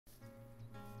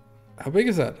How big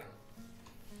is that?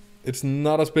 It's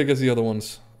not as big as the other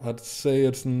ones. I'd say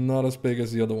it's not as big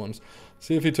as the other ones.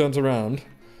 See if he turns around.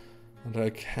 And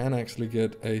I can actually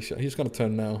get a shot. He's gonna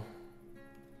turn now.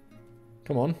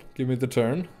 Come on, give me the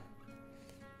turn.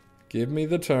 Give me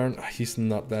the turn. He's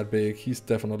not that big. He's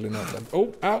definitely not that.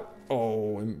 Oh, ow!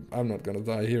 Oh, I'm not gonna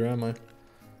die here, am I?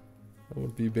 That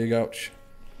would be big ouch.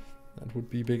 That would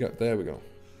be big. There we go.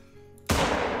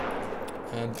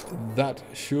 And that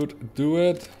should do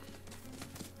it.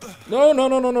 No, no,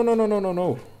 no, no, no, no, no, no, no,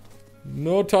 no.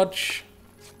 No touch.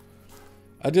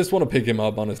 I just want to pick him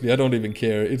up, honestly. I don't even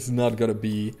care. It's not gonna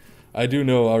be... I do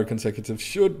know our consecutive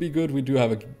should be good. We do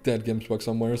have a dead Gemsbok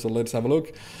somewhere, so let's have a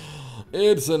look.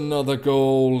 It's another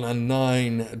goal, and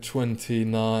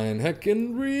 929.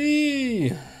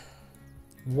 Heckenry!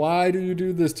 Why do you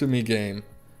do this to me, game?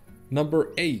 Number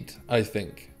 8, I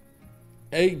think.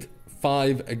 8-5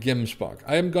 Gemsbok.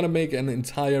 I am gonna make an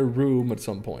entire room at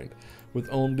some point with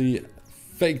only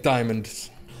fake diamonds.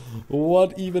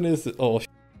 What even is it? Oh, shit.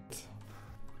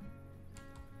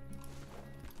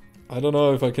 I don't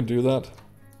know if I can do that.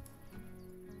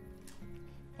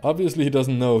 Obviously, he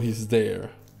doesn't know he's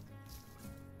there.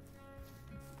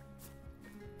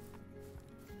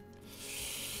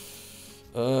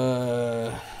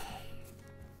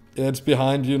 It's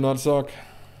behind you, Nutsock.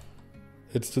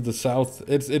 It's to the south.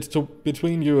 It's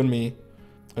between you and me.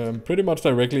 Pretty much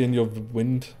directly in your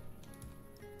wind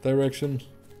direction.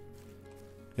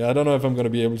 Yeah, I don't know if I'm gonna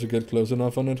be able to get close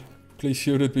enough on it. Please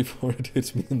shoot it before it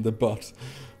hits me in the butt.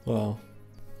 Wow.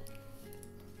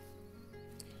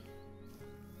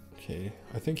 Okay,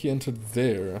 I think he entered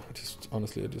there.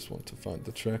 Honestly, I just want to find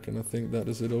the track, and I think that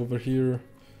is it over here.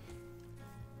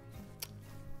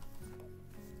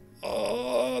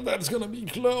 Oh, that's gonna be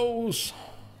close.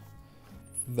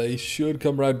 They should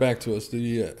come right back to us.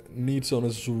 The need zone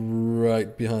is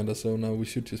right behind us, so now we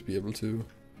should just be able to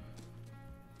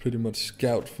pretty much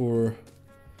scout for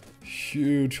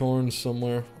huge horns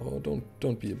somewhere. Oh,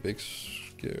 don't be a big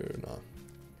scare now.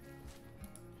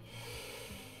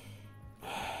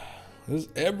 There's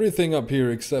everything up here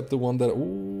except the one that...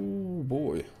 Oh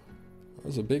boy, that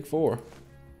was a big 4.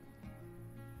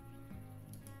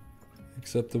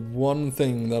 Except the one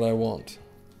thing that I want.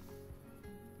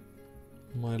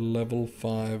 My level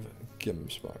 5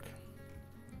 Gemsbok.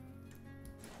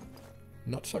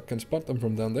 Nutsock can spot them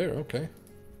from down there, okay.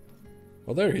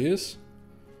 Well, there he is.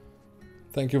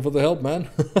 Thank you for the help, man.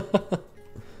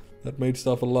 That made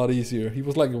stuff a lot easier. He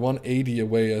was like 180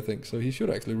 away, I think, so he should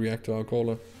actually react to our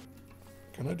caller.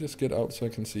 Can I just get out so I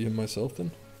can see him myself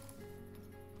then?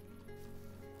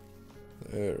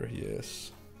 There he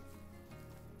is.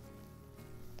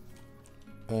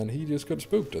 And he just got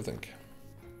spooked, I think.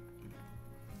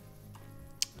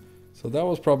 So that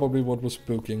was probably what was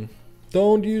spooking.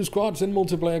 Don't use quads in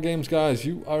multiplayer games, guys.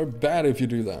 You are bad if you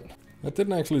do that. That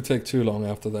didn't actually take too long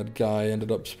after that guy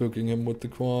ended up spooking him with the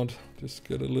quad. Just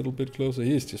get a little bit closer.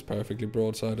 He's just perfectly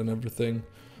broadside and everything.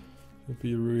 It'd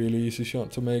be a really easy shot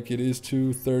to make. It is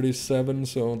 237,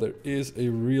 so there is a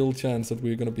real chance that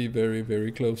we're going to be very,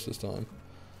 very close this time.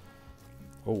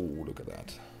 Oh, look at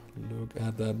that. Look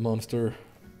at that monster.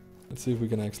 Let's see if we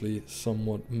can actually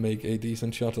somewhat make a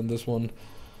decent shot on this one.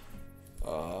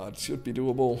 It should be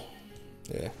doable.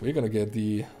 Yeah, we're going to get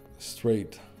the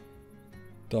straight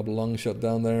double lung shot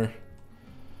down there.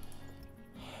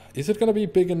 Is it going to be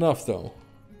big enough, though?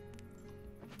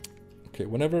 Okay,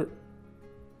 whenever...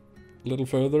 A little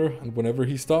further, and whenever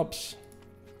he stops,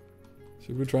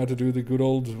 should we try to do the good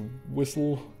old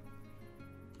whistle?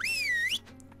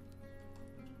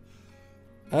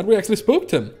 And we actually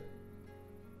spooked him.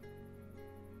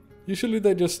 Usually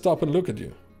they just stop and look at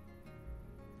you.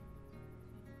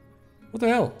 What the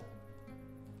hell?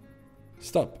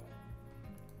 Stop.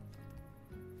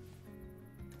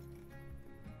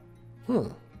 Huh.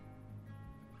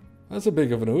 That's a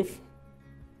big of an oof.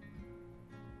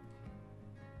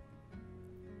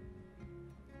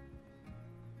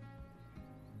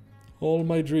 All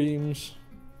my dreams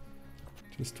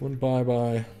just went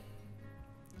bye-bye.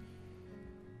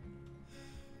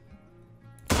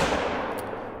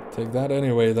 Take that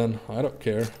anyway then, I don't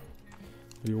care. If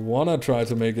you wanna try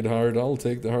to make it hard, I'll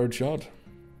take the hard shot.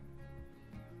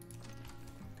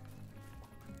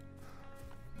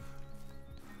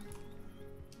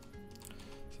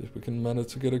 See if we can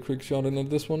manage to get a quick shot in at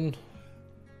this one.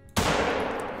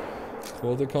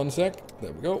 For the consec,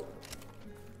 there we go.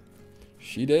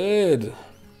 She did.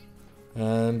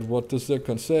 And what does the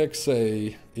consec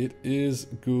say? It is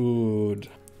good.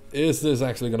 Is this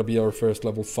actually going to be our first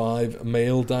level 5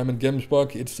 male diamond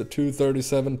Gemsbok? It's a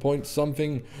 237 point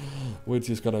something, which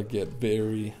is going to get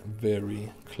very,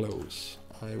 very close.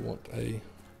 I want a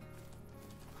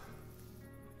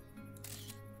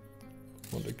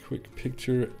quick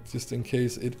picture just in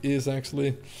case it is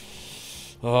actually.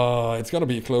 It's gonna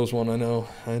be a close one, I know.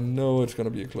 I know it's gonna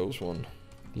be a close one.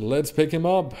 Let's pick him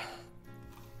up.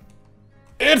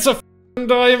 It's a f***ing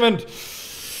diamond!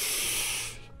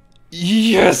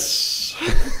 Yes!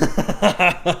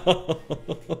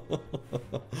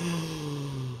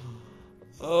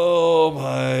 Oh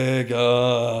my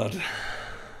god.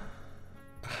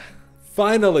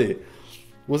 Finally!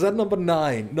 Was that number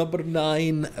 9? Number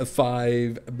 9,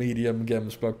 5 medium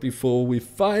Gemsbok before we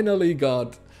finally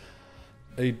got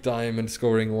a diamond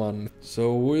scoring one.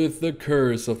 So with the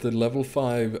curse of the level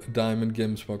 5 diamond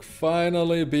Gemsbok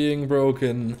finally being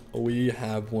broken, we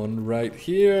have one right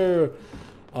here.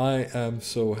 I am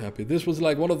so happy. This was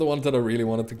like one of the ones that I really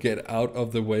wanted to get out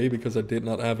of the way because I did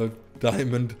not have a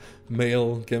diamond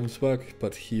male Gemsbok,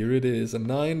 but here it is, a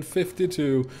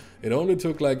 952. It only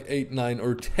took like 8, 9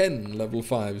 or 10 level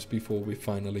 5s before we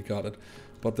finally got it.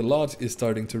 But the lodge is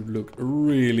starting to look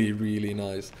really, really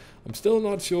nice. I'm still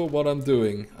not sure what I'm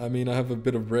doing. I mean, I have a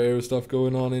bit of rare stuff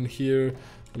going on in here.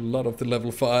 A lot of the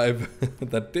level 5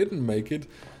 that didn't make it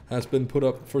has been put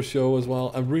up for show as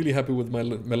well. I'm really happy with my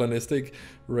melanistic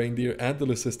reindeer and the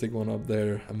leucistic one up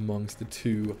there amongst the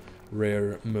 2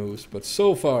 rare moves. But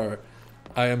so far,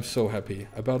 I am so happy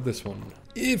about this one.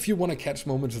 If you want to catch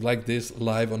moments like this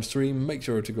live on stream, make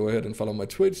sure to go ahead and follow my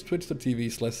Twitch,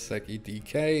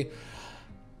 twitch.tv/ZaggiDK.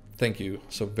 Thank you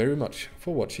so very much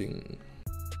for watching.